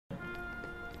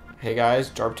Hey guys,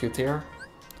 Tooth here.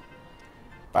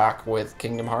 Back with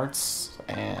Kingdom Hearts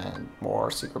and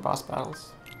more secret boss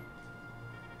battles.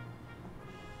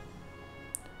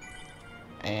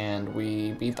 And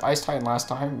we beat the Ice Titan last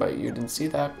time, but you didn't see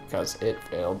that because it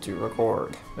failed to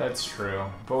record. That's true.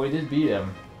 But we did beat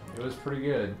him. It was pretty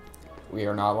good. We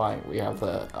are not lying. We have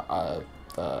the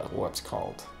what's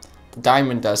called? The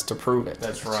Diamond Dust to prove it.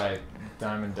 That's right.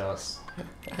 Diamond Dust.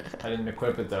 I didn't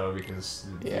equip it though because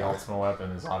the ultimate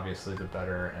weapon is obviously the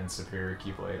better and superior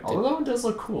Keyblade. Although that one does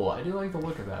look cool. I do like the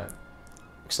look of that.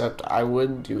 Except I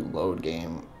would do load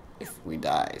game if we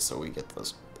die, so we get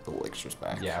those elixirs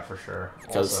back. Yeah, for sure.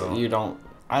 Because also, you don't.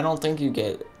 I don't think you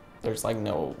get. There's like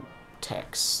no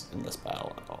text in this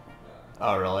battle at all.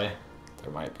 Oh really?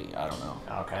 There might be. I don't know.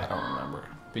 Okay. I don't remember.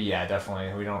 But yeah,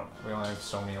 definitely. We only have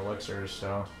so many elixirs,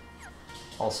 so.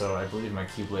 Also, I believe my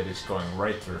Keyblade is going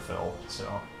right through Phil,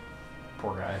 so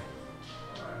poor guy.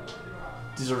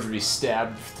 Deserves to be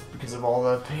stabbed because of all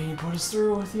the pain he put us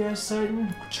through with the Ice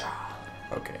Titan.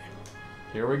 Okay.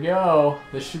 Here we go.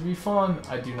 This should be fun.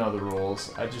 I do know the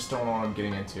rules. I just don't know what I'm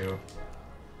getting into.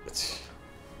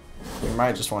 We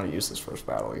might just want to use this first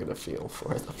battle to get a feel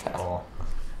for the battle. Oh,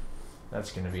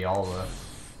 that's going to be all the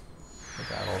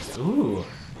battles. Ooh.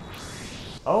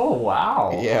 Oh,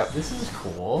 wow. Yeah. This is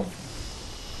cool.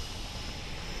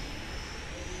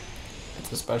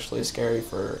 It's especially scary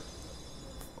for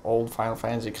old Final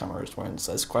Fantasy comers when it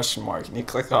says question mark and you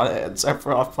click on it and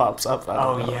Sephiroth pops up.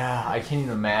 Oh yeah, I can't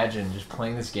even imagine just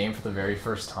playing this game for the very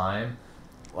first time.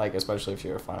 Like, especially if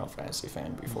you're a Final Fantasy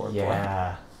fan before playing.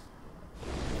 Yeah.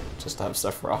 Just to have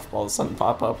Sephiroth all of a sudden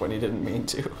pop up when he didn't mean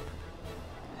to.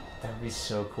 That would be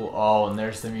so cool. Oh, and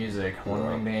there's the music.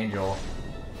 One-Winged Angel.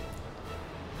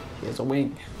 He has a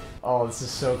wing. Oh, this is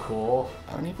so cool.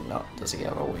 I don't even know. Does he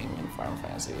have a wing in Final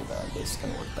Fantasy? That is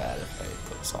going to look bad if they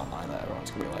put this online. That everyone's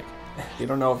going to be like, you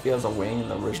don't know if he has a wing in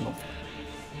the original.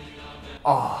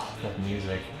 Oh, that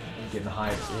music. I'm getting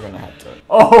hyped. You're going to have to.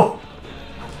 Oh!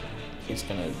 He's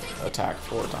going to attack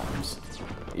 4 times.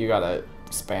 You got to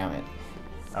spam it.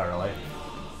 Oh, really?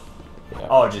 Yeah.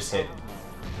 Oh, it just hit.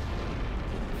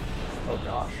 Oh,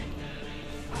 gosh.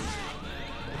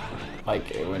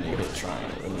 Like when you hit triangle,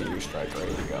 when you use strike rate,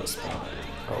 you gotta spam it.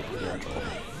 Oh, you're in trouble.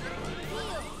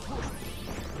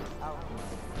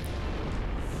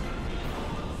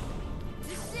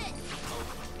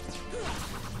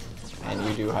 And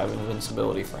you do have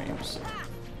invincibility frames.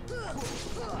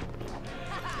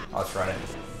 I'll try it.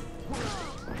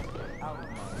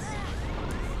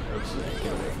 Oops, yeah,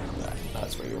 get away from that.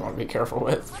 That's what you want to be careful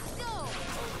with.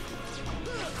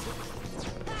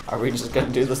 Are we just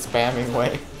gonna do the spamming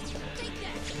way?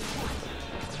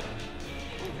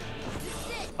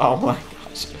 Oh my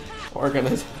gosh. We're gonna...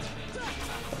 If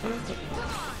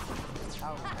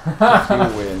you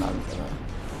win, I'm gonna...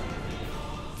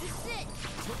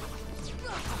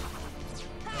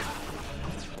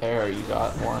 There, you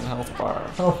got 1 health bar.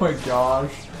 Oh my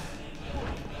gosh.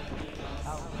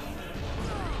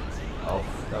 Oh,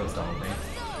 that was dumb of me.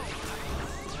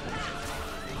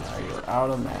 Now you're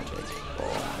out of magic.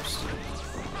 Almost.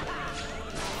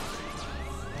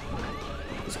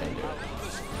 He's gonna do it.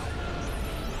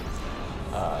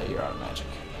 You're out of magic.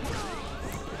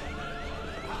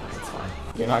 It's fine.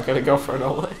 You're not gonna go for an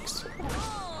elixir.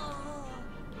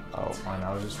 Oh, it's fine.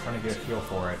 I was just trying to get a feel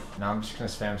for it. Now I'm just gonna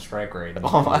spam strike rate.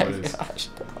 Oh my gosh.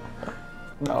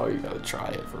 No, you gotta try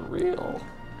it for real.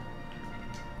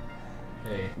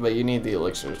 Hey. But you need the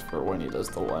elixirs for when he does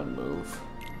the one move.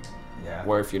 Yeah.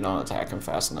 Where if you don't attack him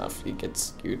fast enough, he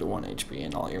gets you to 1 HP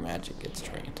and all your magic gets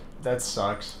drained. That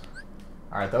sucks.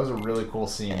 Alright, that was a really cool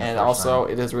scene. And also,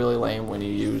 it is really lame when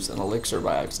you use an elixir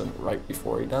by accident right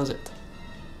before he does it.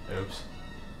 Oops.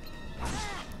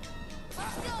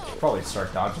 Probably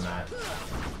start dodging that.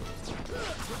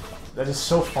 That is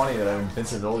so funny that I have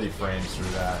invincibility frames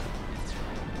through that.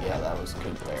 Yeah, that was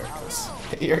good there, because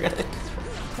you're gonna...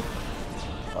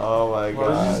 Oh my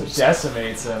Well, it gosh. just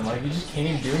decimates him. Like, you just can't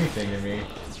even do anything to me.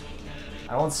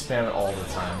 I won't spam it all the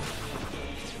time.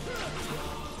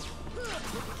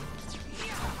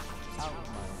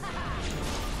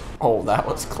 Oh, that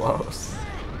was close.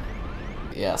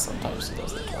 Yeah, sometimes he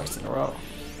does it twice in a row.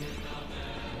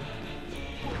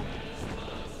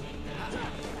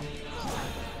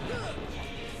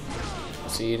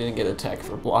 See, you didn't get a tech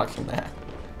for blocking that.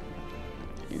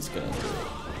 He's gonna do it.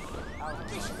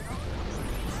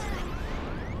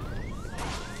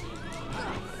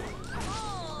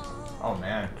 Oh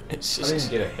man. It's I didn't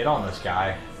just... get a hit on this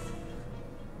guy.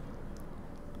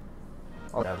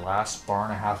 Oh, that last bar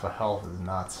and a half of health is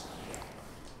nuts.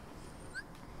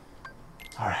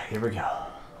 Alright, here we go.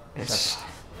 It's...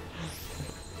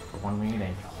 For 1 minute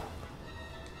angel.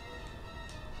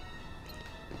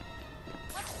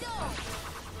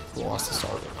 Who wants to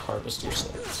start harvest your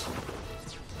Siths?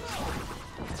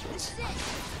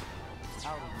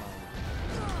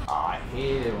 Oh, I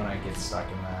hate it when I get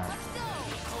stuck in that.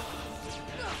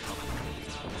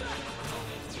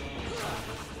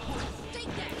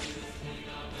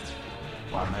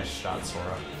 Wow, nice shot,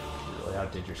 Sora. You really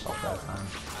outdid yourself that time.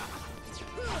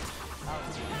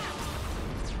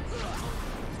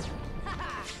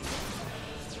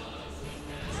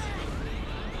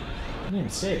 I didn't even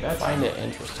say that. I find it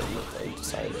interesting that they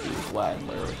decided to use Latin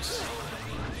lyrics.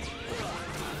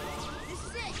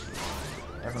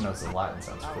 Everyone knows the Latin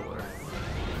sounds cooler.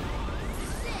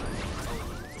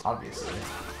 Obviously.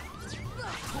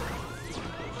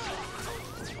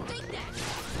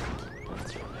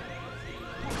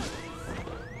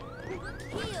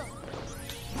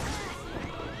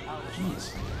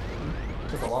 Jeez.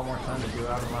 Took a lot more time to do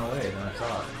out of my way than I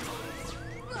thought.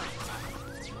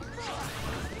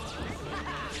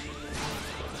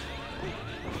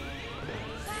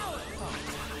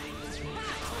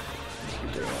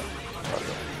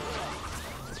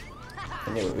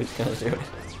 I knew we was gonna do it.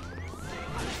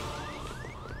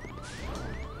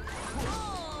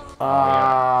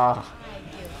 Ah.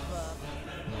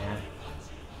 Yeah.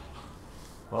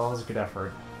 Well, it was a good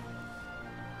effort.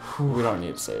 We don't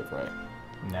need to save, right?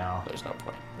 No. There's no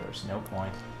point. There's no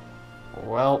point.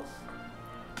 Well,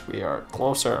 we are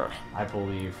closer. I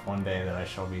believe one day that I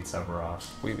shall beat Sephiroth.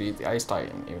 We beat the Ice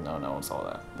Titan, even though no one saw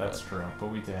that. That's true, but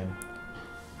we did.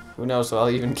 Who knows if I'll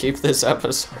even keep this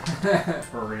episode.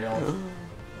 For real.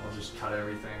 I'll just cut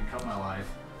everything, cut my life.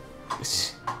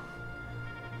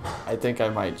 I think I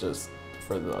might just,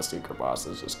 for the secret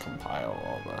bosses, just compile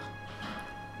all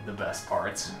The best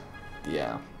parts.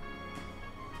 yeah.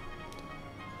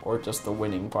 Or just the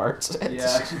winning parts.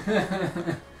 Yeah.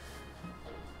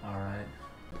 Alright.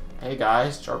 Hey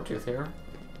guys, Sharptooth here.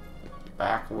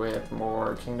 Back with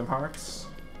more Kingdom Hearts.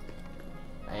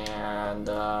 And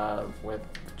with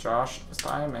Josh this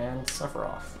time and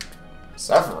Sephiroth.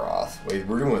 Sephiroth? Wait,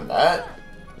 we're doing that?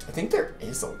 I think there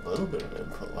is a little bit of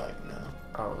input lag now.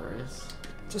 Oh, there is?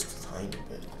 Just a tiny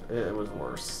bit. It was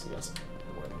worse, yes,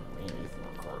 when me and Ethan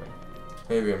were recording.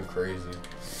 Maybe I'm crazy.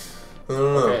 I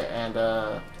don't know. Okay, and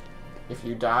if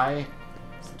you die,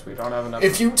 since we don't have enough...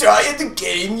 If you die in the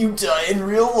game, you die in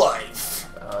real life.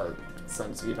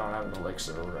 Since we don't have an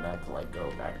elixir, we're gonna have to, like, go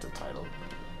back to title.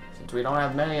 Since we don't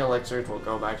have many elixirs, we'll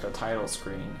go back to title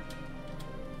screen.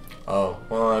 Oh,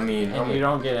 well, I mean... And you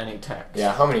don't get any text.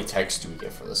 Yeah, how many texts do we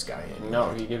get for this guy anyway?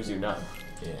 No, he gives you none.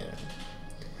 Yeah.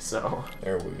 So...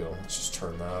 There we go. Let's just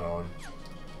turn that on.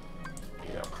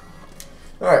 Yep.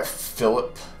 Alright,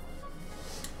 Philip.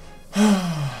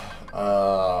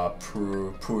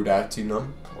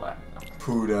 Prudatinum.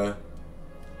 Platinum.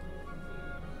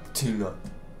 Prudatinum.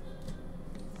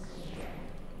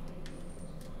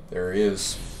 There he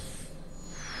is.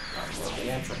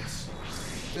 The entrance.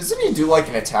 Doesn't he do like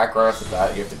an attack right off the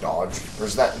bat? You have to dodge? Or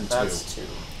is that in That's 2? 2.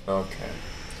 Okay.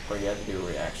 Or you have to do a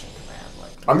reaction command.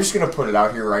 Like. I'm just gonna put it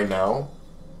out here right now.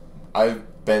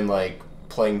 I've been like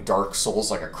playing Dark Souls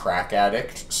like a crack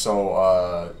addict,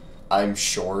 so I'm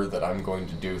sure that I'm going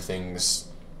to do things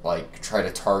like try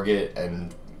to target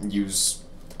and use.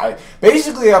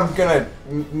 Basically I'm gonna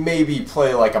maybe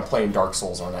play like I'm playing Dark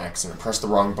Souls on accident, press the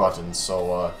wrong button.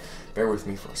 So bear with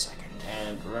me for a second.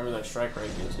 And remember that strike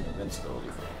rate gives you invincibility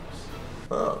frames.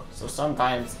 Oh. So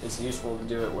sometimes it's useful to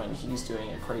do it when he's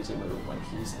doing a crazy move when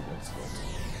he's invincible.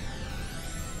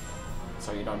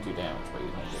 So you don't do damage, but you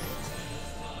don't do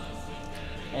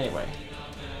it. Anyway.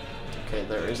 Okay,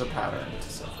 there is a pattern to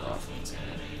Sephiroth in this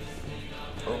game.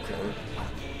 Okay.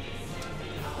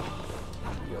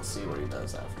 You'll see what he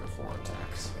does after 4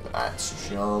 attacks. That's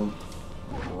jump,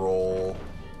 roll.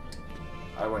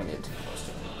 I wouldn't get too close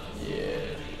to him.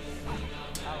 Yeah.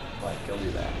 Like, he'll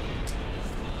do that.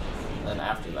 And then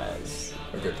after that is...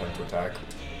 A good time to attack.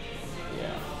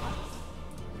 Yeah.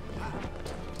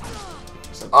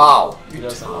 Except Ow! He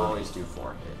doesn't always do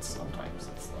 4 hits. Sometimes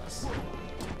it's less.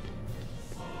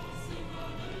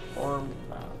 Or...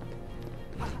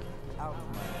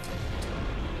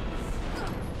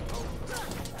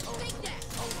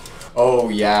 Oh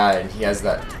yeah, and he has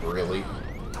that really.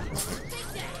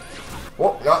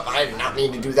 Whoa, no, I did not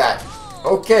mean to do that.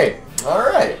 Okay,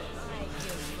 alright.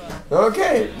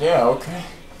 Okay, yeah, okay.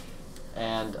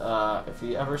 And if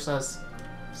he ever says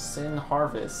Sin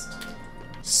Harvest,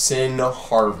 Sin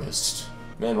Harvest.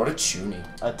 Man, what a chuny.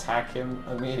 attack him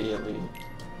immediately.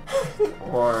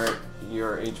 Or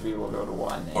your HP will go to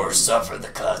 1. Or suffer the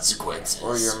consequences.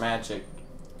 Or your magic.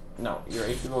 No, your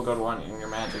HP will go to 1 and your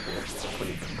magic will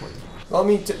be complete. Let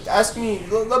me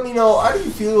know, how do you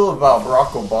feel about Barack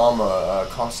Obama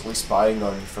constantly spying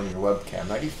on you from your webcam?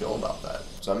 How do you feel about that?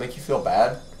 Does that make you feel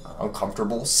bad?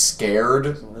 Uncomfortable? Scared?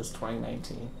 Isn't this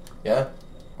 2019? Yeah?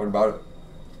 What about it?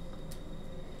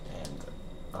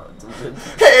 And,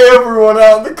 hey everyone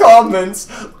out in the comments!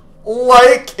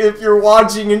 Like if you're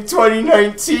watching in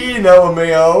 2019,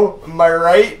 LMAO. Am I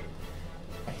right?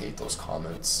 I hate those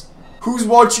comments. Who's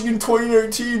watching in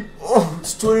 2019? Oh,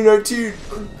 it's 2019.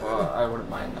 Well, I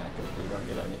wouldn't mind that because we don't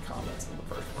get any comments in the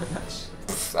first place.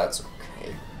 That's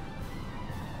okay.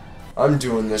 I'm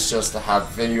doing this just to have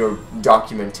video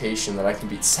documentation that I can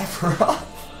beat Sephiroth.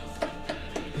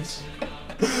 Just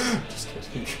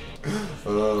kidding.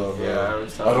 Oh, man.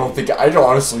 Yeah, I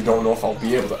honestly don't know if I'll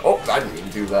be able to. Oh, I didn't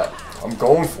even do that. I'm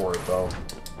going for it though.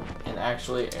 And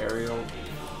actually, aerial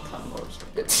combos.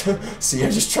 See, I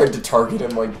just tried to target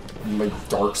him like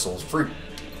Dark Souls. Freak.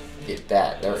 Get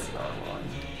that. There we go.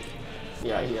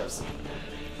 Yeah, he has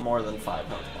more than 5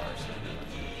 health bars.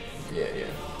 Yeah.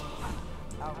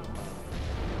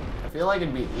 I feel like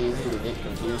it'd be easy to get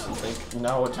confused and think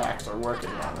no attacks are working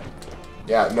on it.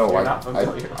 Yeah, no,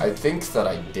 I think that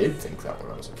I did think that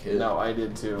when I was a kid. No, I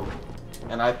did too.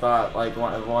 And I thought, like,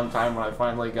 one time when I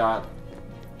finally got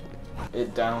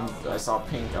it down, I saw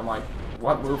pink, I'm like,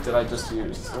 what move did I just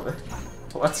use?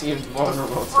 What's he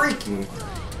vulnerable to? Freaking!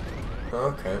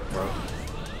 Okay, bro.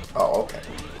 Oh, okay.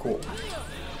 Cool.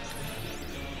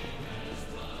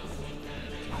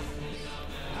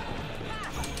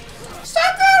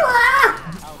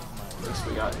 At least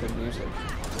we got good music.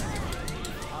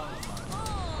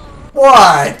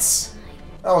 What?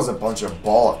 That was a bunch of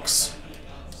bollocks.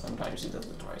 Sometimes he does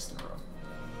it twice in a row.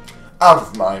 Out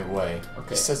of my way. Okay.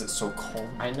 He says it so calm.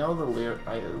 I know the lyric.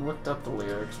 I looked up the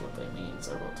lyrics, what they mean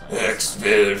several times.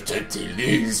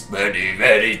 Expertitilis,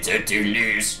 very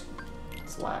titilis.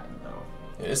 It's Latin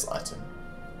though. It is Latin.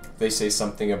 They say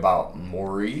something about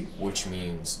mori, which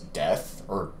means death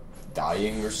or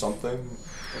dying or something.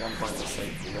 At one point they say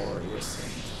glorious.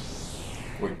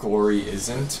 What glory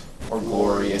isn't? Or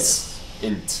glorious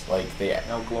int, like they...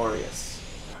 No, glorious.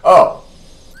 Oh!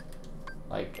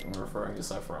 Like, in referring to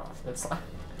Sephiroth. It's like...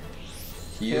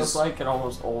 He feels is... like an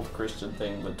almost old Christian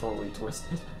thing, but totally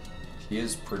twisted. He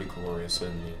is pretty glorious,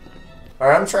 isn't he?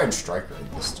 Alright, I'm trying Striker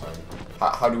this time.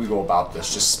 How do we go about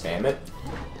this? Just spam it?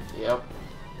 Yep.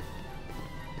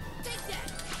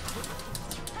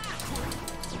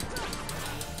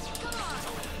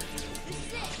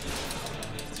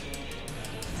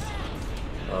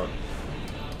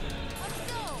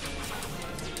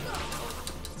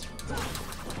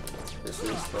 This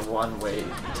is the one way to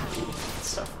beat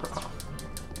Sephiroth.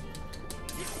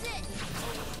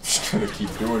 I'm just gonna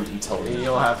keep doing it until he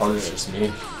You'll have punishes to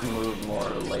me. move more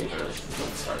later to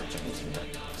start changing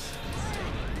it.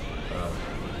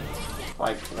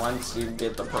 Like, once you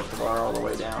get the purple bar all the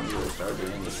way down, you'll start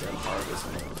doing the same harvest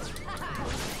move.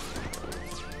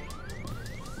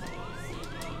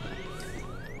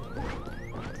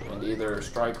 And either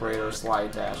strike rate or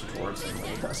slide dash towards him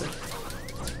when he does it.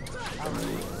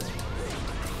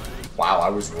 Wow, I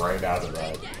was right out of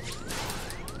that.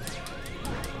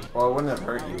 Well, it wouldn't have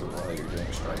hurt you while you're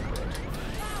doing strike rate.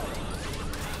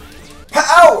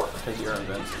 Pow! Because you're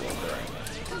invincible during it.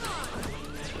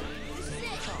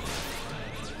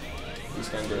 He's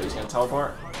gonna do it. He's gonna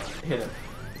teleport. Hit him.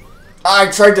 I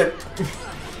tried to...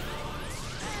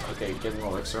 Okay, give him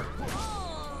elixir.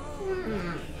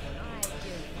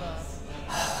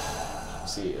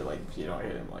 See, like, if you don't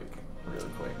hit him, like, really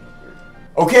quick.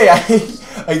 Okay,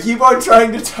 I keep on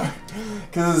trying to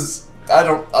because I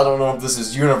don't know if this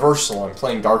is universal. I'm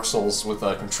playing Dark Souls with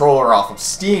a controller off of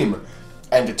Steam,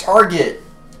 and to target,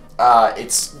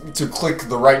 it's to click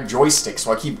the right joystick.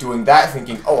 So I keep doing that,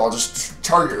 thinking, oh, I'll just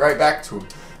target right back to him.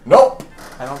 Nope.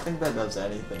 I don't think that does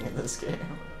anything in this game.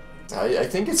 I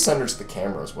think it centers the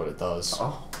camera is what it does.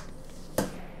 Oh.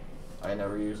 I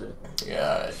never use it.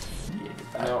 Yeah.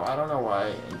 No, I don't know why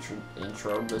I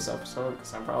introed this episode,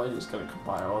 because I'm probably just going to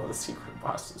compile all the secret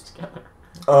bosses together.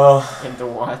 Into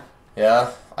one.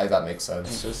 Yeah, that makes And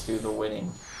sense. just do the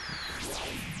winning.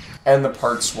 And the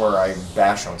parts where I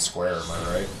bash on square, am I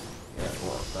right? Yeah,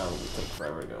 well, that'll take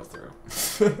forever to go through.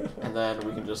 And then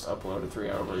we can just upload a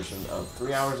 3-hour version of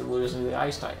 3 hours of losing the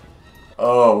Ice Titan.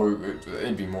 Oh,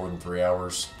 it'd be more than 3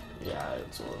 hours. Yeah,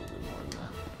 it's a little bit more than that.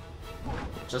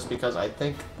 Just because I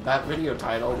think that video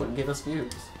title would get us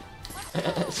views.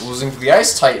 Losing to the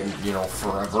Ice Titan, you know,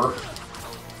 forever.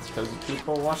 Because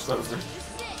people watch those.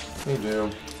 They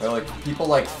do. People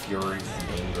like Fury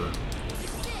and Anger.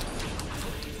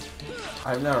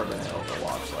 I've never been able to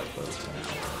watch like those.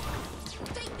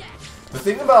 The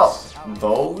thing about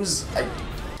those,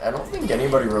 I don't think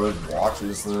anybody really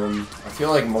watches them. I feel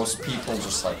like most people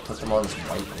just like put them on as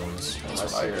white ones.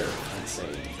 That's what I hear.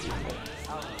 Insane people.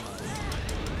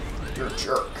 You're a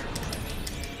jerk.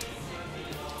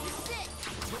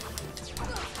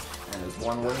 And there's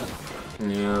one win.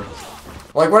 Yeah.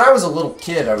 Like when I was a little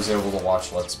kid, I was able to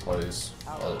watch Let's Plays.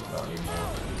 Well, not anymore.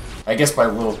 I guess by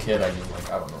little kid, I mean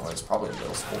like I don't know. I was probably in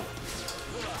middle school.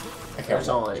 I can't. There's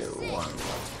only one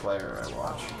Let's Player I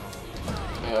watch.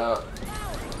 Yeah.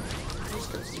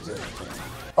 Just 'cause he's entertaining.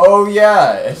 Oh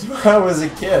yeah. When I was a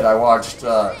kid, I watched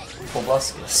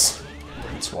Proboscis.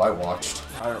 That's who I watched.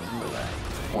 I remember that.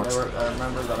 I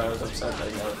remember that I was upset that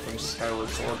I got from Skyward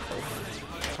Sword play.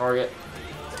 Target.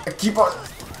 Keep on.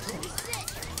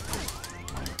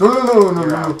 No, no, no, no, You're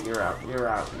no. out, you're out, you're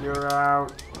out, you're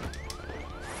out.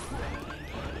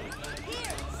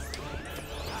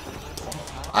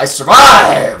 I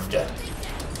survived!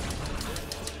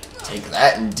 Take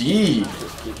that indeed.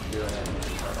 Just keep doing it.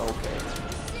 Okay.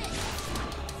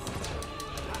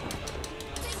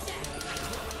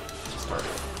 Start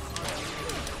it.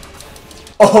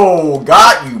 Oh,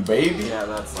 got you, baby. Yeah,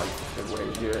 that's like a good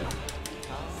way to do it.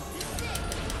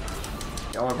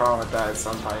 The only problem with that is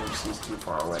sometimes he's too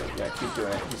far away. Yeah, keep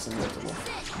doing it. He's invincible.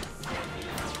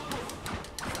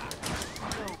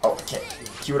 Oh, okay.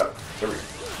 Cue it up. There we go.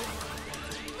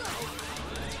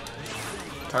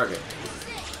 Target.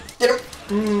 Get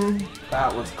him.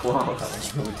 That was close. That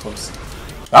was really close.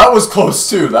 That was close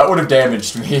too. That would have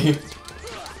damaged me.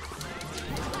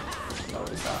 No,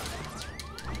 he's not.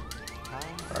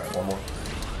 Alright, one more.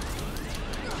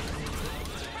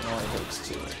 It only takes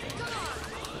two, I think.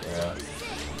 Yeah.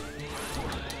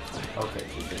 Okay,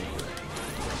 keep doing it.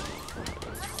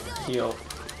 Heal.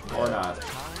 Or not.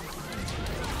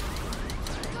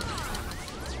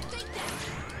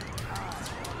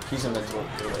 He's invincible.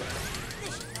 Do it.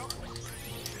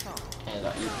 And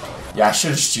you probably Yeah, I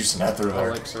should have just used Nether there.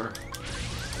 Elixir.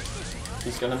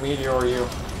 He's gonna meteor you.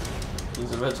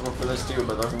 He's invincible for this too,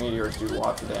 but those meteors do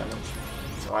lots of damage.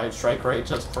 So I had strike rate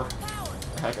just for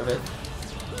the heck of it.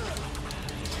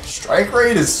 Strike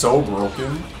rate is so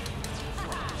broken.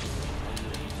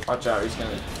 Watch out, he's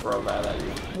gonna throw that at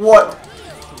you. What?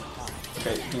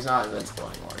 Okay, he's not invincible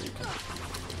anymore. You can.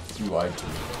 You lied to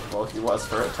me. Well, he was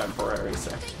for a temporary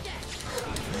second.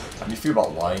 How do you feel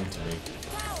about lying to me?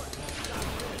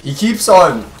 He keeps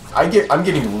on. I'm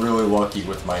getting really lucky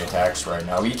with my attacks right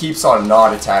now. He keeps on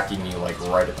not attacking me like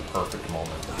right at the perfect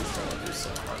moment. He's gonna do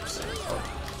some hard stuff.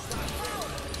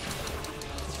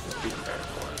 Just be prepared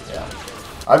for it.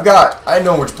 Yeah. I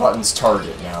know which buttons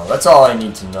target now. That's all I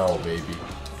need to know, baby.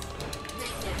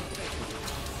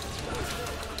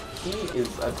 He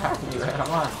is attacking you head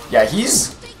on. Yeah,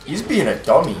 he's being a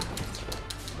dummy.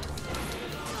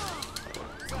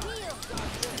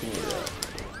 You need a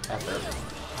effort.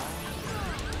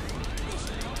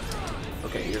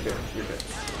 Okay, you're good. You're good.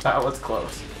 That was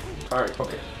close. Alright,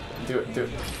 okay. Do it, do it.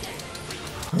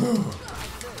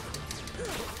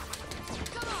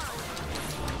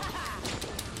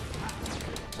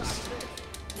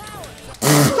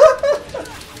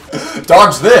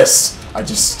 Dodge this! I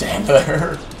just stand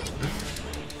there.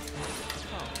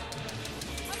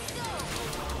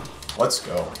 Let's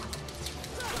go.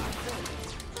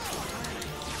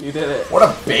 You did it. What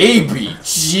a baby!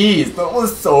 Jeez, that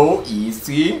was so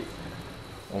easy.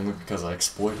 Only because I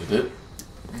exploited it.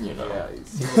 You know.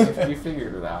 Yeah, you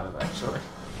figured it out eventually.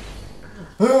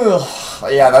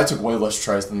 Yeah, that took way less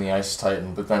tries than the Ice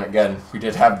Titan, but then again, we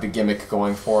did have the gimmick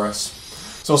going for us.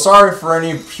 So sorry for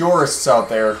any purists out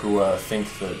there who think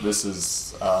that this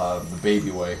is the baby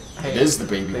way. Hey, it is the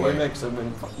baby way. The gimmicks have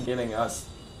been getting us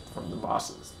from the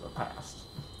bosses in the past.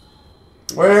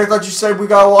 Wait, I thought you said we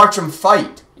gotta watch them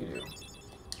fight. You do.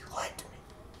 You lied to me.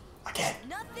 Again.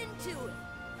 Nothing to it.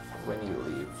 When you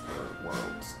leave the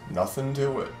worlds. Nothing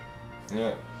to it.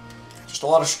 Yeah. Just a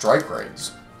lot of strike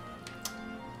raids.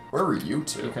 Where were you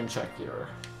two? You can check your...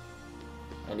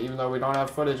 And even though we don't have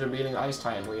footage of beating Ice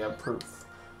Titan, we have proof.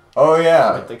 Oh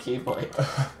yeah. With the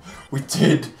Keyblade. We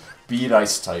did beat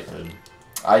Ice Titan.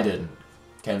 I didn't.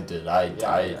 Ken did. I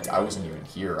wasn't even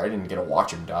here. I didn't get to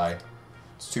watch him die.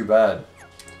 It's too bad.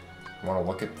 You want to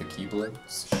look at the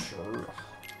Keyblades? Sure.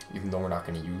 Even though we're not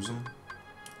going to use them?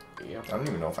 Yep. I don't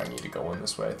even know if I need to go in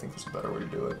this way. I think there's a better way to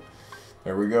do it.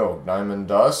 There we go. Diamond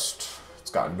Dust.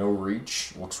 It's got no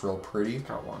reach. Looks real pretty.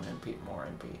 Got 1 MP, more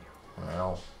MP.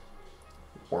 Well,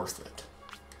 worth it.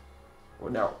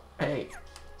 Well, no. Hey.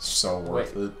 So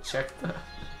worth Wait, it. check the...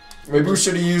 Maybe we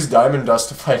should have used Diamond Dust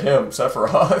to fight him,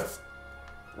 Sephiroth.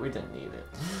 We didn't need it.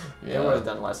 Yeah. It would have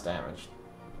done less damage.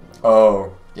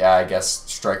 Oh, yeah, I guess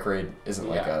strike rate isn't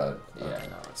like a... Yeah,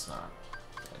 no, it's not.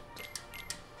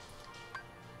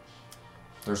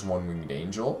 There's one winged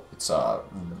angel. It's The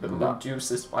blue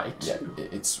juice is white. Yeah,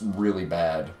 it's really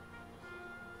bad.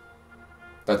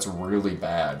 That's really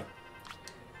bad.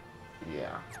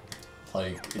 Yeah.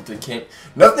 Like it can't.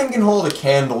 Nothing can hold a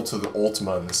candle to the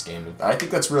Ultima in this game. I think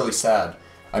that's really sad.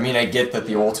 I mean, I get that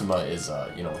the Ultima is,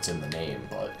 you know, it's in the name,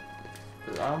 but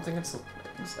I don't think it's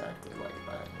exactly like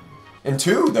that. in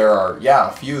 2, there are, yeah,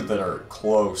 a few that are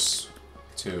close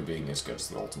to being as good as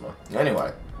the Ultima.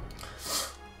 Anyway.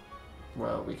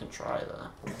 Well, we can try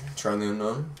that. Try the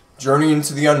unknown. Journey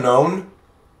into the unknown?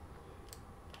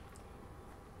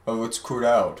 Oh, it's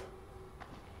Cloud.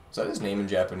 Is that his name in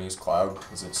Japanese? Cloud?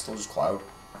 Is it still just Cloud?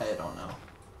 I don't know.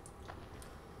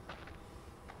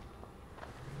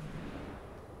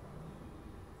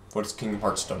 What has Kingdom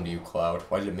Hearts done to you, Cloud?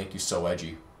 Why did it make you so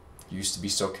edgy? You used to be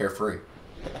so carefree.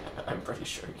 I'm pretty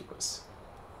sure he was.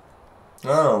 I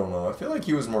don't know. I feel like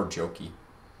he was more jokey.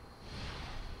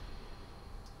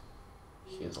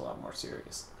 He is a lot more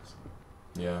serious.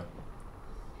 Yeah.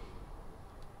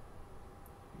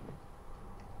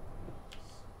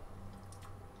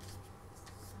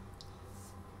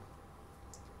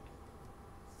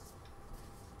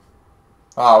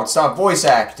 Oh, it's not voice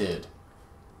acted.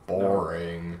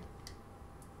 Boring.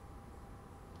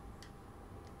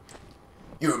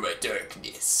 You're my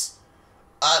darkness.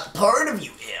 I'm part of you,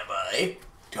 am I?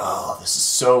 Oh, this is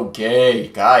so gay.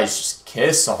 Guys, just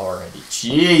kiss already.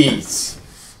 Jeez.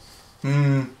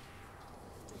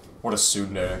 What a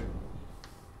tsundere.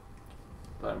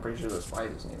 But I'm pretty sure this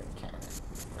fight isn't even canon.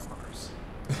 Of course.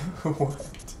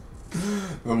 What?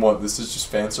 Then what? This is just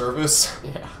fan service?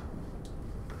 Yeah.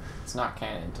 It's not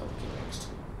canon until Kingdom Hearts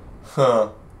 2. Huh.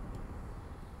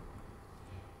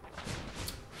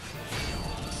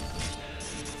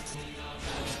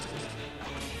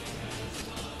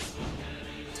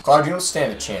 Cloud, you don't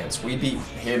stand a chance. We beat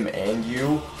him and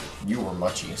you. You were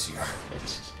much easier.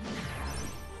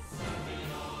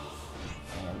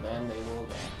 And then they will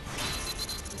dance.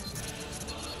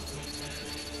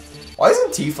 Why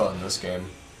isn't Tifa in this game?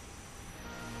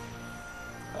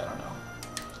 I don't know.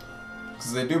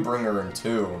 Because they do bring her in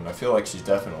too, and I feel like she's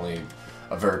definitely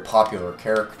a very popular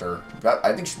character.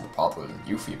 I think she's more popular than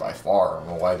Yuffie by far. I don't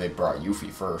know why they brought Yuffie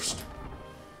first.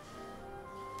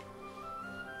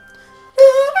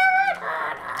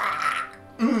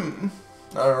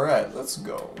 Alright, let's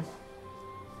go.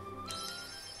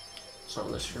 So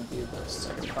this should be the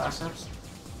second class episode?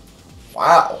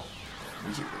 Wow.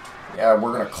 Yeah,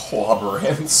 we're gonna clobber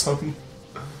in some.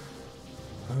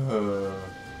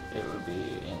 It would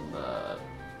be in the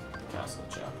castle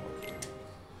chapel.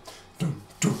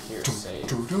 Here, save.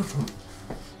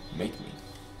 Make me.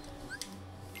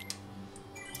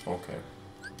 Okay.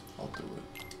 I'll do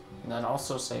it. And then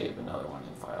also save another one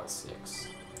in file 6.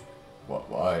 What?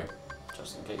 Why?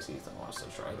 Just in case Ethan wants to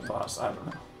try the boss. I don't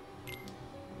know.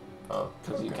 Oh.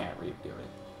 Because you okay. can't redo it.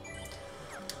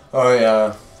 Oh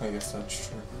yeah, I guess that's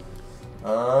true.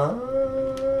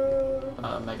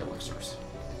 Mega elixirs.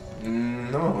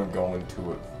 No, I'm gonna go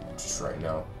into it just right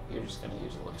now. You're just gonna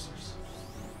use elixirs.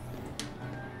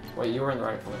 Wait, you were in the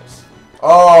right place.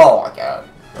 Oh my god.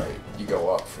 Right, you go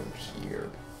up from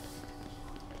here.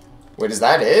 Wait, is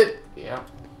that it? Yeah.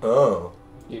 Oh.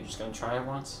 You're just gonna try it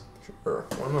once? Sure,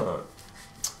 why not?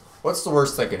 What's the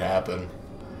worst that could happen?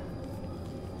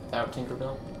 Without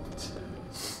Tinkerbell?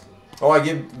 Oh, I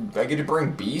get to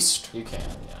bring Beast? You can,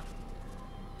 yeah.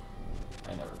 I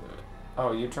never do it.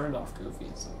 Oh, you turned off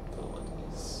Goofy's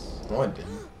abilities. No, I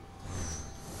didn't.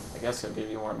 I guess it'll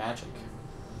give you more magic.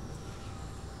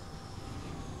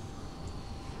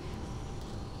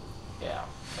 Yeah,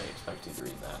 I expect you to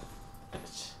read that.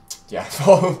 Yeah,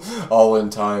 all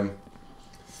in time.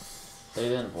 They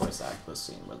didn't voice act this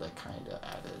scene, but they kind of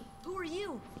added. Who are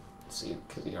you? See,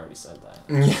 because he already said that.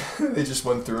 Yeah, they just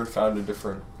went through and found a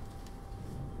different.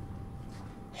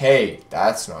 Hey,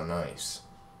 that's not nice.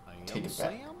 Take it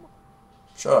back. Sam?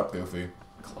 Shut up, Goofy.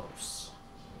 Close.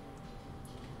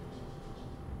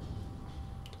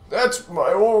 That's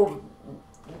my old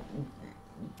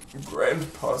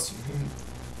grandpa's name.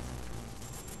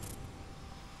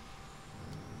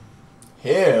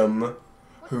 Him?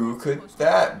 Who could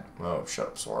that? Oh, shut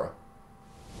up, Sora.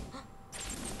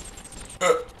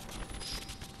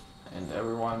 And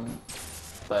everyone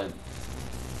that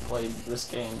played this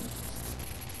game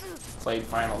played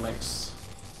Final Mix.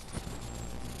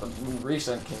 The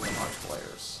recent Kingdom Hearts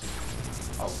players,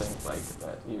 I'll think like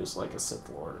that he was like a Sith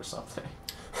Lord or something.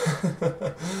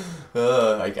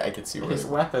 I can see where His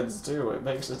weapons too. It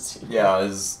makes it seem. Yeah,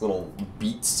 his little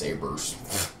beat sabers.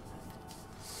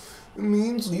 It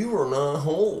means you are not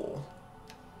whole.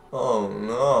 Oh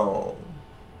no.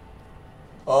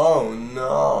 Oh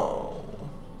no.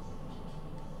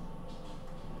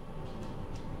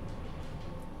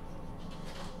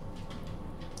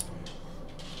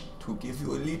 to give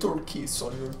you a little kiss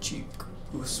on your cheek,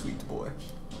 you sweet boy.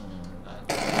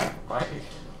 Why?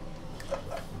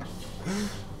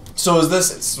 So is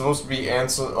this supposed to be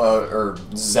or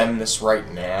Xemnas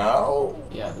right now?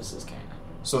 Yeah, this is canon.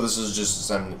 So this is just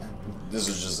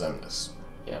Xemnas.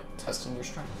 Yep, testing your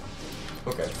strength.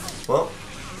 Okay. Well,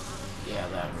 yeah,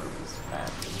 that move is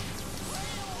bad.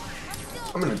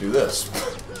 I'm gonna do this.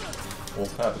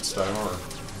 Old habits die hard.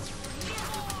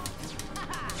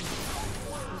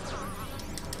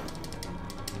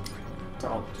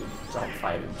 Don't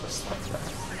fight him just like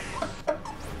that.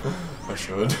 I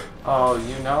should. Oh,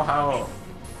 you know how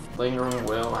Lingering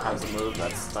Will has a move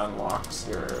that stun locks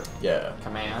your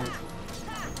command?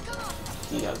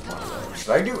 He has one of those.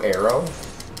 Should I do arrow?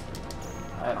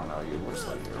 I don't know, you looks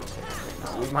like you're okay right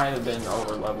now. We might have been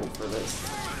over leveled for this.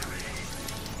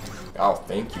 Oh,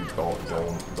 thank you, Dolan.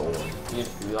 You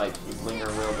like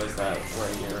Lingering Will does that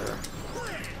where you're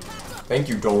Thank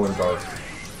you, Dolan Dark.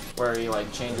 where he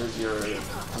like changes your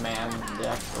command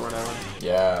deck or whatever.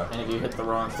 Yeah. And if you hit the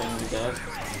wrong thing, you're dead.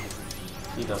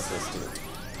 He does this too.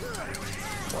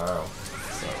 Wow.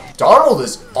 So Donald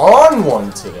is on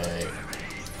one today.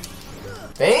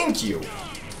 Thank you.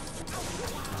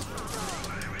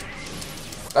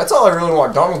 That's all I really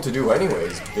want Donald to do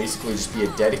anyways. Basically just be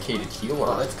a dedicated healer.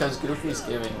 well, it's because Goofy's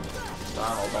giving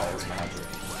Donald all his magic.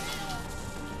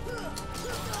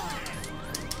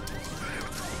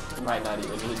 You might not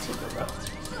even need Tinkerbell.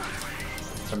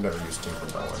 I've never used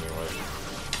Tinkerbell anyway.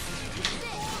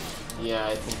 Yeah,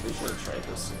 I think we should try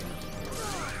this soon.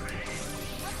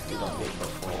 We don't get the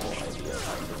full idea of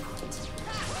how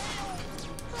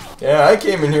to. Yeah, I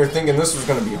came in here thinking this was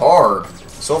gonna be hard.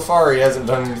 So far, he hasn't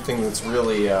done anything that's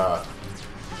really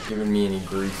given me any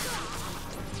grief.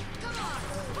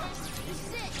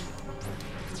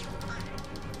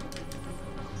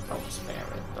 Don't spam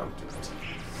it. Don't do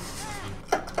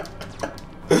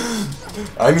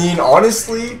it. I mean,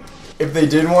 honestly, if they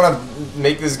did want to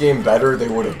make this game better, they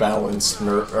would have balanced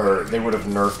they would have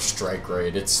nerfed strike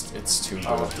rate. It's too good.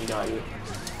 Oh, he got you.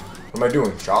 What am I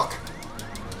doing? Shock?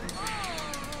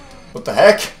 What the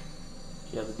heck?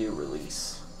 You have to do release.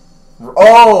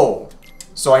 Oh!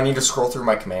 So I need to scroll through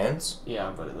my commands?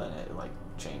 Yeah, but then it like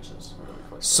changes really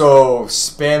quick. So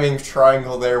spamming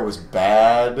triangle there was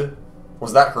bad.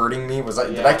 Was that hurting me?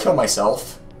 Did I kill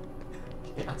myself?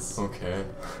 Yes. Okay.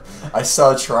 I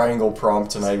saw a triangle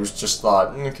prompt and I was just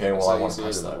thought, okay, well, I want to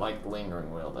press that. Like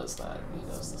Lingering Will does that. He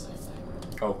does the same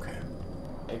thing. Okay.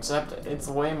 Except it's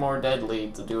way more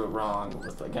deadly to do it wrong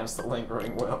against the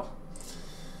Lingering Will.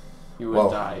 You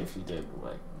would die if you did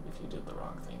the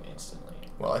wrong thing instantly.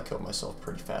 Well, I killed myself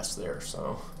pretty fast there,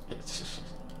 so.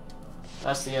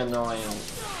 That's the only annoying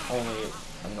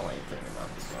thing about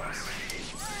this boss.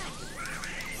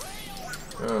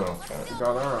 Oh, okay. You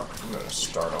got arrow. I'm gonna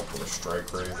start off with a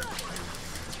strike rate.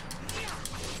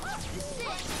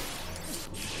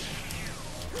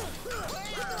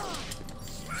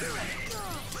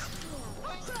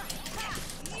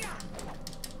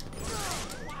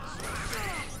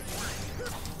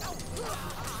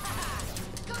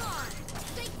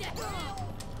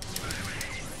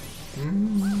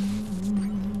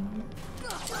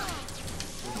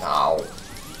 Now,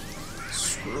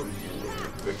 screw you,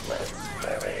 big magic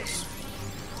balls.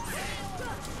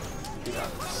 You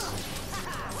got this.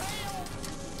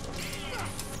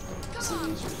 It's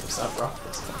easier to separate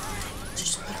this one.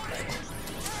 Just a little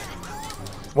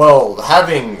bit. Well,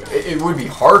 it would be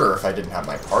harder if I didn't have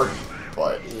my party,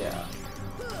 but yeah,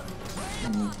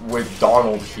 with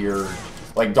Donald here,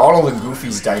 like Donald and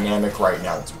Goofy's dynamic right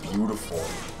now, it's beautiful.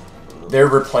 They're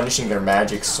replenishing their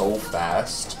magic so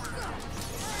fast.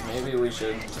 maybe we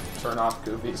should turn off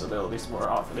Goofy's abilities more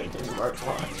often in Game March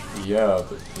 1. Yeah,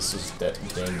 but this is damn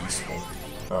useful.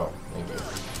 Oh, thank you.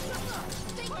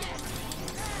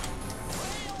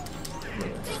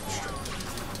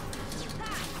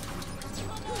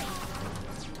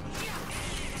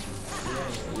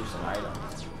 Use an item.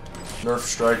 Nerf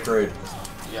strike rate.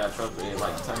 Yeah, trophy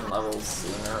like 10 levels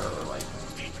sooner or like.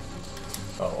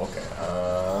 Oh, okay.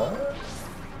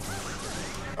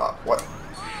 What?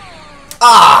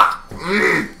 Ah!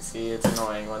 See, it's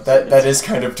annoying once That is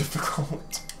kind of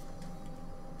difficult.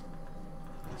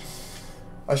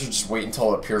 I should just wait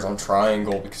until it appears on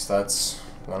triangle because that's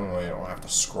one way I don't have to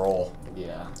scroll.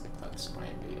 Yeah, that's my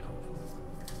idea.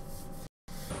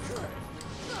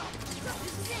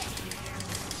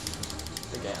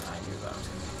 Again, I do that.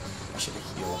 I should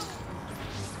have healed.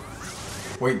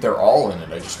 Wait, they're all in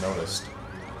it, I just noticed.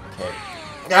 Okay.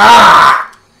 Ah!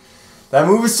 That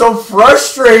move is so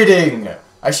frustrating!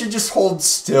 I should just hold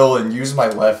still and use my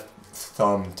left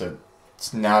thumb to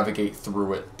navigate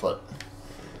through it, but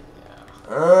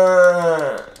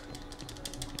I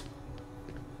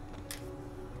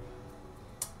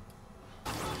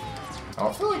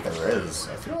don't feel like there is.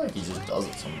 I feel like he just does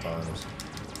it sometimes.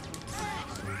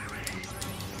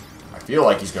 I feel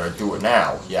like he's gonna do it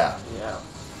now. Yeah. Yeah.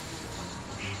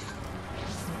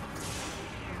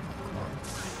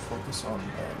 Focus on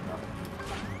that.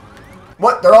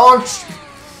 What? They're on.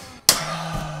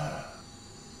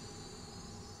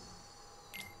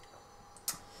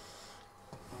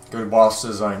 Good boss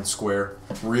design, Square.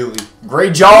 Really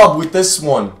great job with this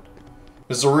one.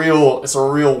 It's a real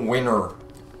winner.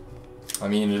 I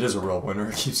mean, it is a real winner.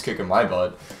 It keeps kicking my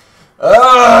butt. You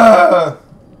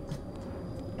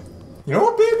know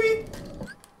what, baby?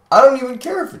 I don't even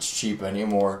care if it's cheap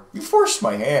anymore. You forced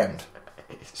my hand.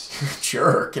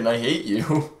 Jerk, and I hate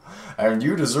you. And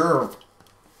you deserve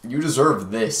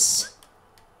this.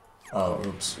 Oh,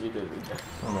 oops. You did.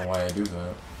 I don't know why I do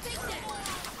that.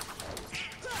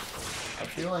 I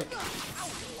feel like the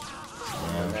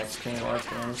next Kingdom Hearts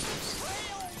games,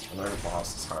 another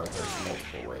boss is hard. There's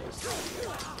multiple ways to do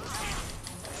it.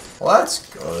 Well, that's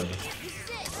good.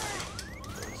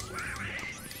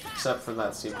 Except for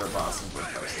that secret boss in Blue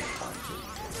Place time too.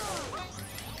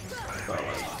 But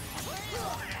like,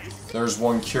 There's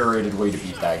one curated way to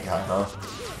beat that guy, huh?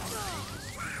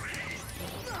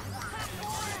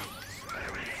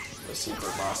 the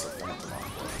secret boss of Phantom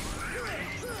Aqua.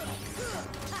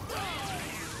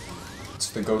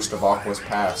 It's the ghost of Aqua's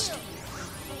past.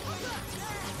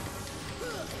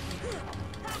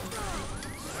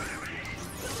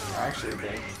 I actually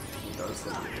think he does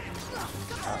the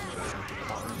after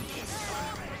Orange.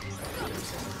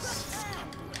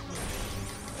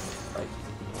 Like,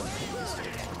 one thing is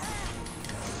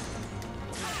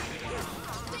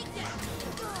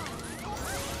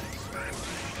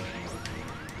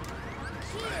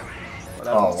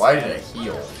Oh, why did I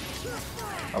heal?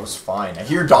 I was fine. I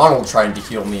hear Donald trying to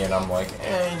heal me, and I'm like, you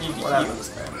What can happens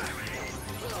then?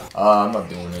 I'm not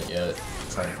doing it yet.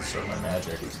 I'm trying to conserve my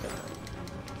magic.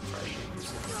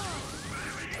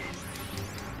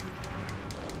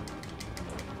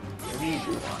 Maybe you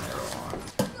do want arrow on.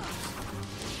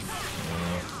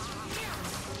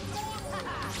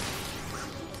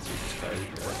 This guy's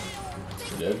good.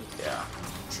 You did? Yeah.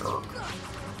 Sure.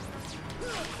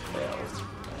 Failed.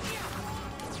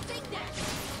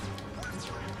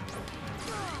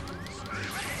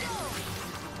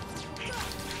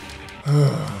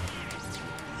 Yeah.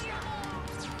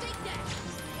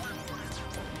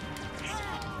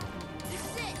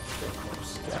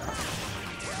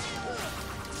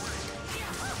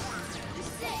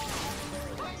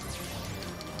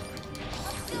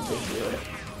 Did they do it?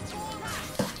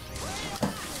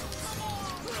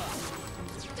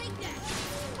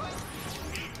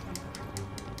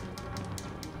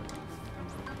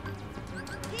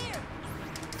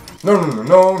 No, no, no,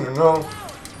 no, no, no.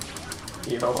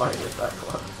 You don't want to get that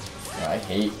close. Yeah, I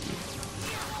hate you.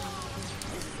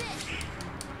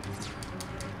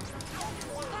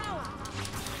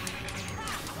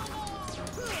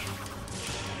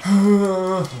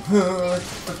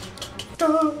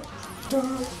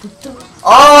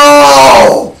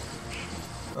 Oh!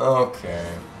 Okay.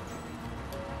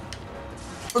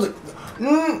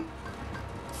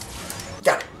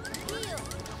 Got it.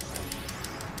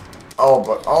 Oh,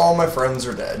 but all my friends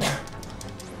are dead.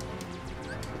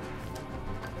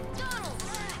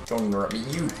 Don't interrupt me,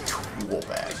 you tool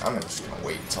bag. I'm just gonna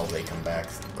wait until they come back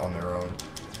on their own.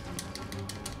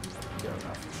 Good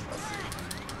enough.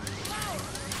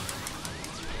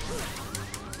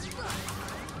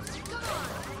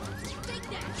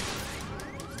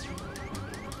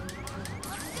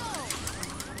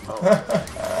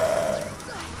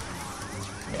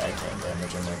 Yeah, I can't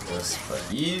damage him like this, but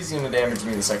he's gonna damage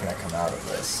me the second I come out of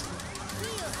this.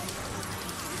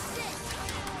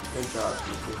 Good job,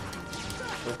 Kiki.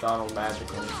 With Donald magic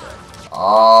in his deck.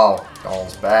 Oh,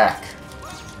 Donald's back.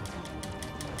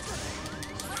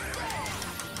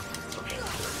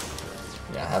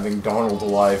 Yeah, having Donald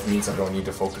alive means I don't need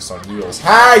to focus on heals.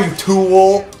 Ha, you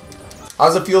tool! How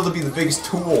does it feel to be the biggest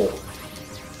tool?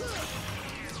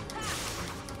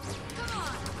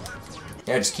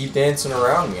 Yeah, just keep dancing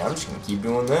around me. I'm just gonna keep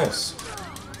doing this.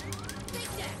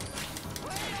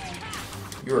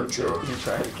 You're a jerk. You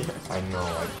tried again. I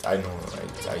know, I know,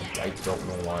 I don't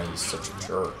know why he's such a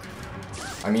jerk.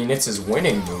 I mean, it's his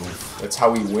winning move. That's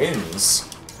how he wins.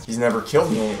 He's never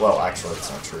killed me. Well, actually, that's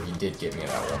not true. He did get me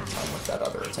that one time with that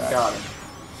other attack. Got him.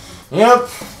 Yep.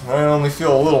 I only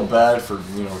feel a little bad for,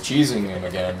 you know, cheesing him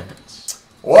again.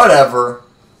 Whatever.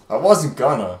 I wasn't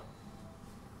gonna.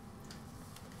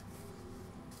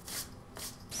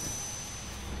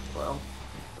 Well,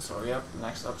 So yep, the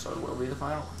next episode will be the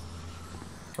final.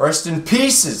 Rest in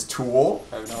pieces, tool.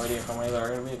 I have no idea how many there are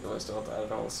going to be because I still have to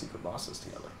add all the secret bosses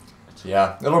together.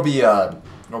 Yeah, it'll be an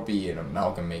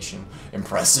amalgamation.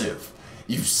 Impressive.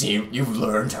 You've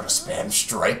learned how to spam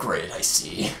strike rate, I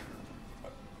see.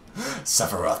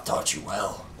 Sephiroth taught you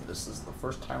well. This is the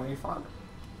first time we fought.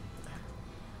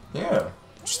 Yeah.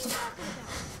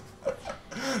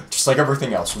 Just like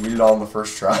everything else, we did it all in the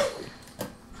first try.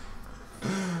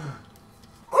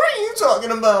 What are you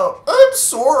talking about? I'm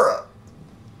Sora.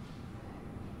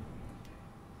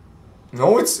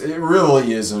 No, it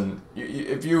really isn't.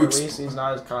 If you At least he's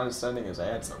not as condescending as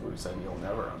Ansem, who said you'll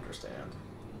never understand.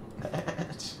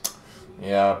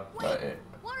 Yeah. What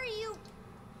are you?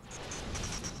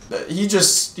 He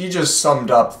just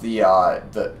summed up the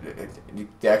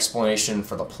explanation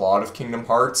for the plot of Kingdom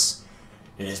Hearts.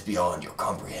 It is beyond your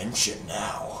comprehension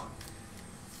now.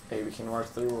 Maybe Kingdom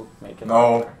Hearts 3 will make it.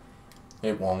 No,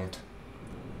 it won't.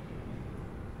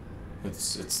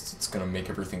 It's gonna make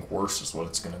everything worse, is what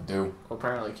it's gonna do. Well,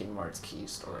 apparently Kingdom Hearts Key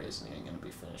story isn't even going to be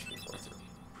finished before 3.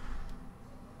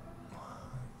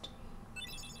 What?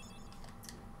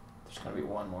 There's going to be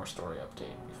one more story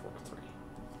update before 3.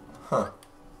 Huh.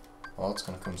 Well, it's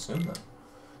gonna come soon then.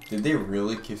 Did they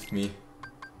really give me?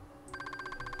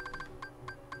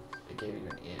 They gave you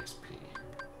an EXP.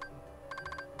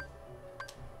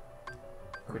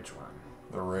 Which one?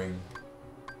 The ring.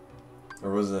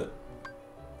 Or was it?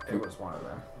 It was one of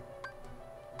them.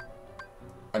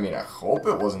 I mean, I hope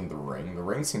it wasn't the ring. The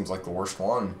ring seems like the worst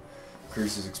one.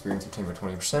 Increases experience obtained by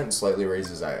 20%, slightly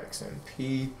raises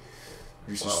XMP.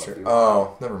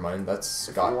 Oh, never mind. That's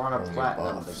If got you want to only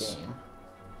platinum the buffs. game,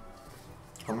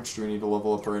 How much do we need to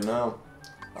level up right now?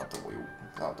 Not that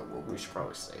we should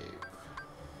probably save.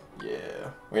 Yeah.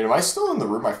 Wait, am I still in the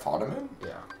room I fought him in?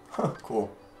 Yeah. Huh,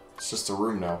 cool. It's just a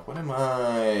room now. What am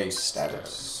I?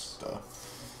 Status stuff.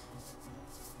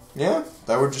 Yeah,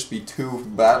 that would just be 2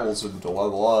 battles to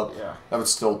level up. Yeah. That would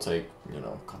still take, you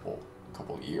know, a couple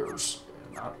years.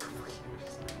 Not completely.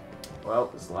 Well,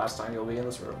 this is the last time you'll be in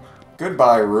this room.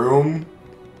 Goodbye, room.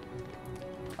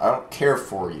 I don't care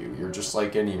for you. You're just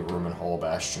like any room in Hall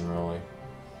Bastion, really.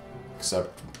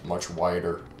 Except much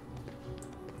wider.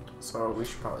 So we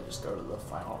should probably just go to the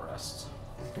final rest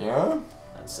Yeah?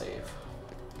 and save.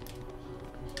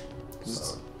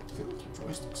 So, I feel like your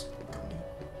joysticks are coming.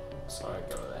 So I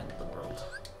go to the end of the world.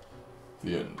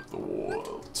 The end of the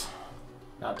world.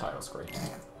 That title screen.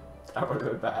 That would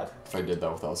have been bad. If I did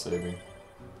that without saving.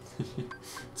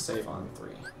 Save on 3.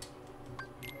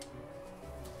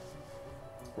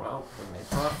 Well, we made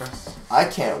progress. I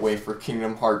can't wait for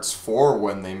Kingdom Hearts 4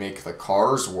 when they make the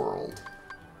Cars world.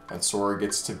 And Sora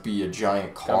gets to be a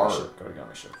giant car. Go to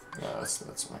Gummy Ship. Yeah, that's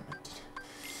what I meant.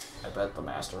 I bet the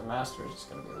Master of Masters is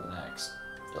going to be the next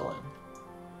villain.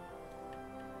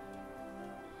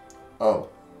 Oh,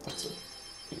 that's it.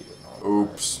 You didn't know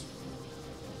Oops.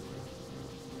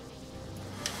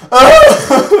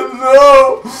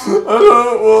 No!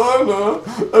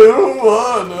 I don't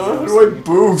wanna. How do I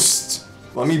boost?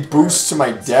 Let me boost to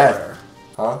my death.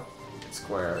 Huh?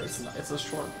 Square. It's a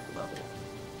short level.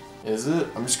 Is it?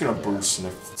 I'm just gonna boost, and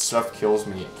if stuff kills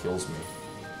me, it kills me.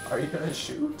 Are you gonna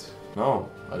shoot? No,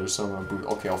 I just said I'm gonna boost.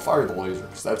 Okay, I'll fire the laser,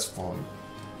 because that's fun.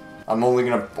 I'm only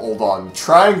gonna, hold on,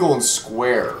 triangle and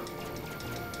square.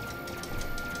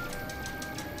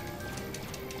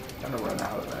 I'm gonna run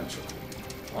out eventually.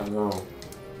 I know.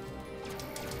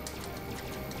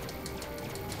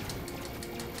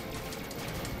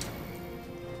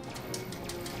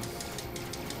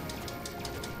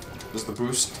 Does the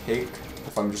boost take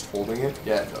if I'm just holding it?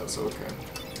 Yeah, it does, okay.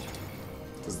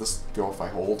 Does this go if I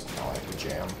hold? No, I have to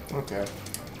jam. Okay.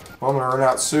 Well, I'm gonna run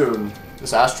out soon.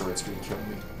 This asteroid's gonna kill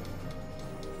me.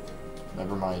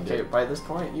 Never mind Okay, it. by this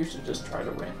point, you should just try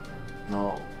to win.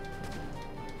 No.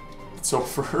 It's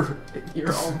over.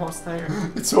 You're almost there.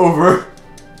 It's over.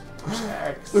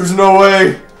 X. There's no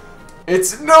way.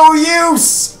 It's no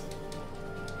use.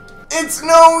 It's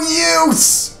no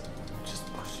use. Just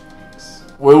push X.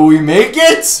 Will we make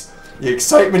it? The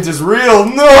excitement is real.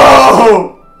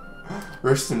 No!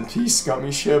 Rest in peace,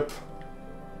 Gummy Ship.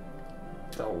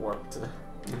 They'll warp to...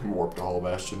 Warp to Hall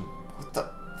Bastion. What the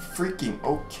freaking...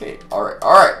 Okay. Alright,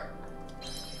 alright.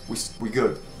 We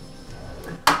good.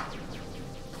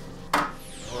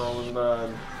 We're almost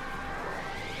done.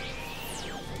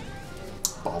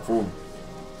 Boom.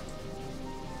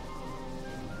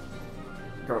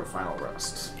 Go to final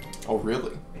rest. Oh,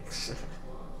 really?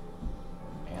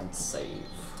 And save.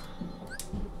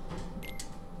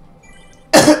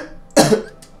 And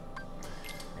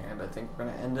I think we're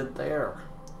gonna end it there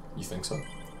You think so?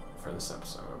 for this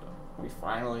episode. We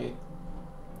finally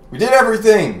We did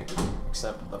everything!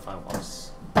 Except the final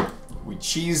boss. We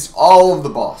cheesed all of the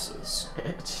bosses.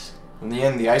 Bitch. In the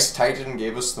end, the Ice Titan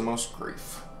gave us the most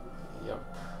grief.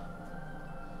 Yep.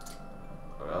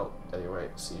 Well, anyway,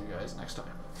 see you guys next time.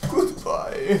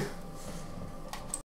 Goodbye.